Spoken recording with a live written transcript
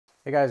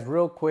Hey guys,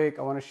 real quick,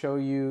 I want to show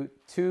you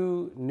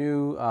two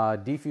new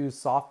D-Fuse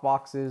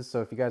Softboxes. So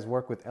if you guys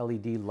work with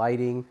LED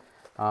lighting,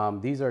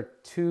 these are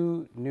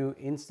two new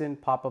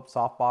instant pop-up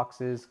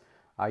softboxes.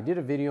 I did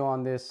a video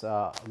on this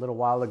a little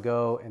while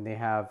ago, and they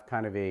have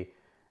kind of a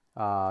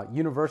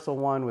universal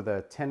one with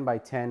a 10 by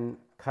 10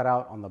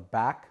 cutout on the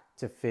back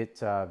to fit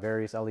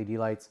various LED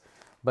lights.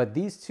 But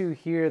these two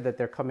here that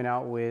they're coming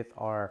out with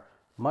are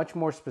much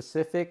more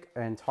specific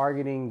and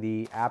targeting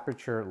the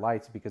Aputure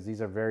lights because these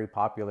are very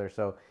popular.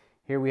 So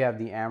here we have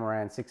the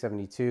Amaran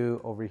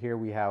 672. Over here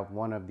we have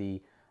one of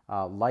the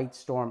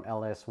Lightstorm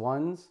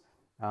LS1s.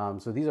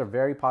 So these are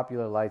very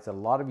popular lights that a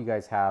lot of you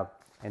guys have,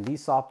 and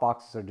these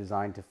softboxes are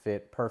designed to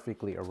fit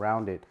perfectly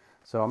around it.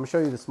 So I'm gonna show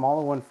you the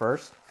smaller one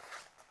first.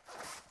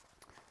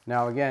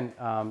 Now again,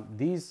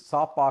 these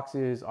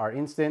softboxes are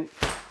instant.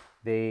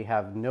 They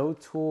have no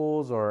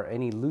tools or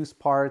any loose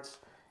parts.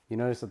 You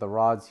notice that the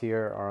rods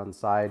here are on the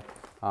side.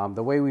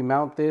 The way we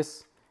mount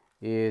this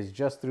is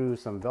just through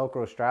some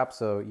Velcro straps.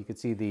 So you can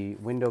see the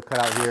window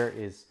cutout here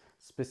is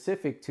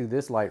specific to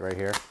this light right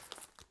here.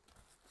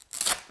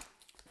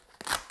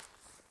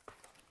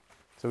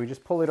 So we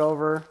just pull it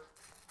over,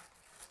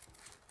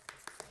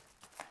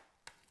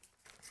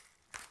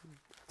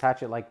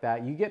 attach it like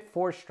that. You get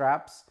 4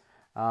 straps.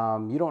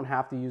 You don't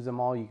have to use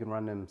them all. You can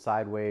run them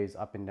sideways,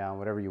 up and down,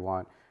 whatever you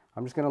want.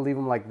 I'm just gonna leave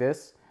them like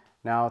this.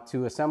 Now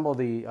to assemble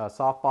the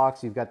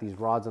softbox, you've got these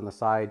rods on the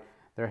side.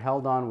 They're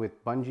held on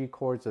with bungee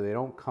cords so they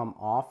don't come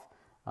off.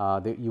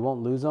 You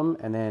won't lose them.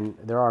 And then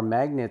there are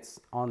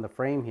magnets on the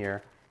frame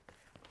here.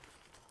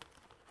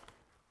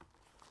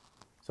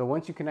 So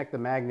once you connect the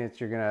magnets,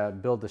 you're gonna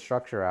build the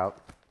structure out.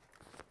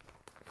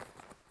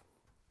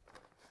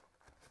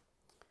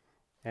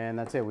 And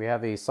that's it. We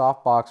have a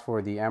softbox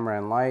for the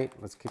Amaran light.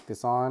 Let's kick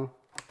this on.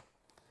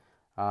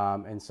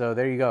 And so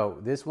there you go.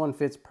 This one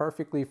fits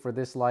perfectly for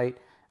this light.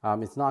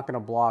 It's not going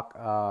to block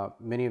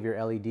many of your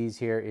LEDs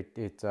here.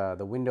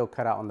 The window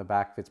cutout on the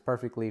back fits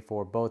perfectly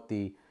for both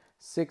the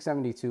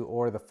 672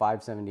 or the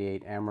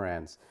 578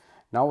 Amarans.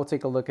 Now we'll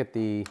take a look at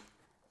the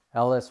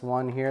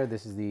LS1 here.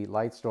 This is the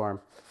Lightstorm.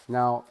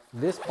 Now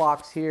this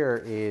box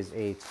here is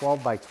a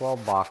 12 by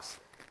 12 box.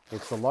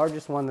 It's the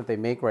largest one that they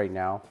make right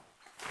now.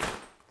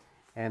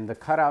 And the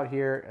cutout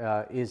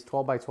here is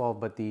 12 by 12,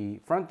 but the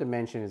front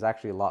dimension is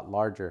actually a lot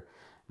larger.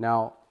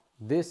 Now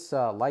this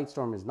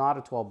Lightstorm is not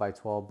a 12 by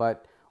 12,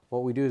 but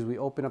what we do is we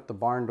open up the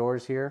barn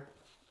doors here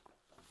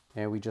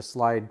and we just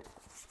slide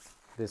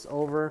this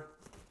over.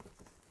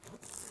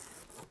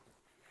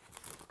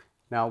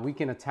 Now we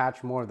can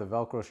attach more of the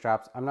Velcro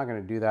straps. I'm not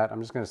going to do that.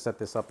 I'm just going to set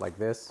this up like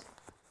this.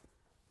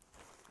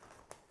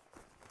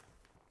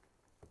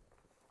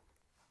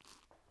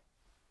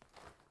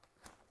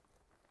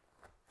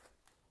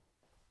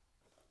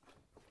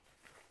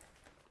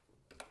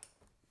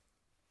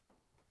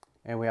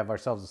 And we have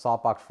ourselves a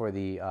softbox for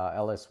the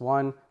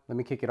LS1. Let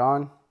me kick it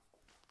on.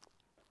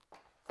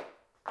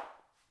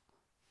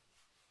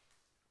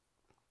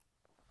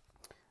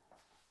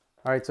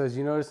 All right, so as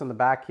you notice on the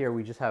back here,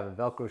 we just have a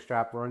Velcro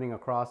strap running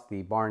across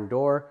the barn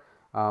door.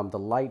 The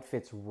light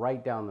fits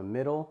right down the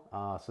middle,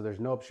 so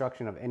there's no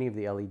obstruction of any of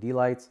the LED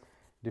lights.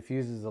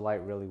 Diffuses the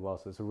light really well,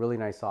 so it's a really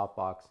nice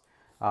softbox.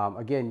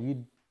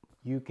 Again,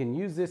 you can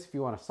use this if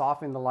you want to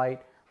soften the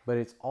light, but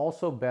it's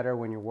also better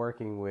when you're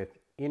working with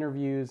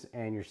interviews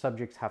and your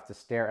subjects have to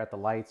stare at the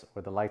lights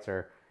or the lights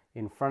are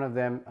in front of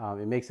them.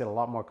 It makes it a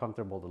lot more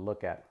comfortable to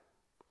look at.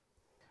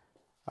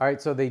 All right,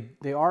 so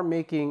they are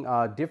making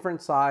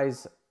different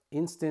size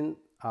instant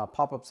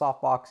pop-up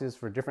softboxes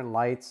for different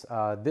lights.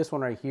 This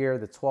one right here,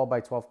 the 12 by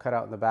 12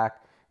 cutout in the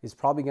back, is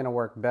probably going to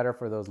work better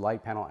for those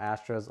light panel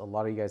Astras. A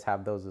lot of you guys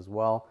have those as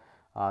well.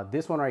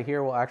 This one right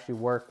here will actually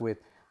work with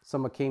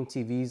some of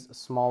KTV's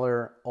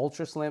smaller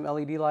ultra slim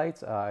LED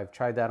lights. I've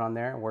tried that on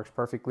there. It works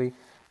perfectly.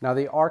 Now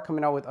they are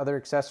coming out with other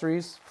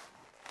accessories.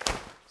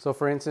 So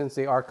for instance,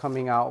 they are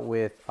coming out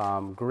with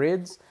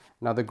grids.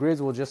 Now the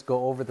grids will just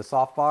go over the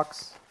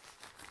softbox.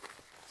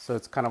 So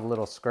it's kind of a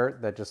little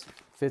skirt that just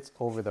fits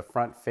over the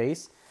front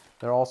face.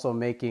 They're also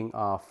making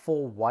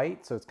full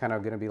white. So it's kind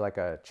of going to be like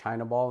a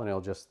China ball and it'll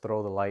just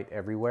throw the light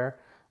everywhere.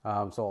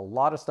 So a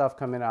lot of stuff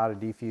coming out of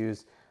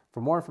D-Fuse. For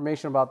more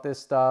information about this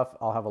stuff,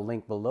 I'll have a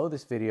link below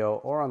this video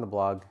or on the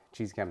blog,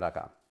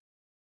 cheesycam.com.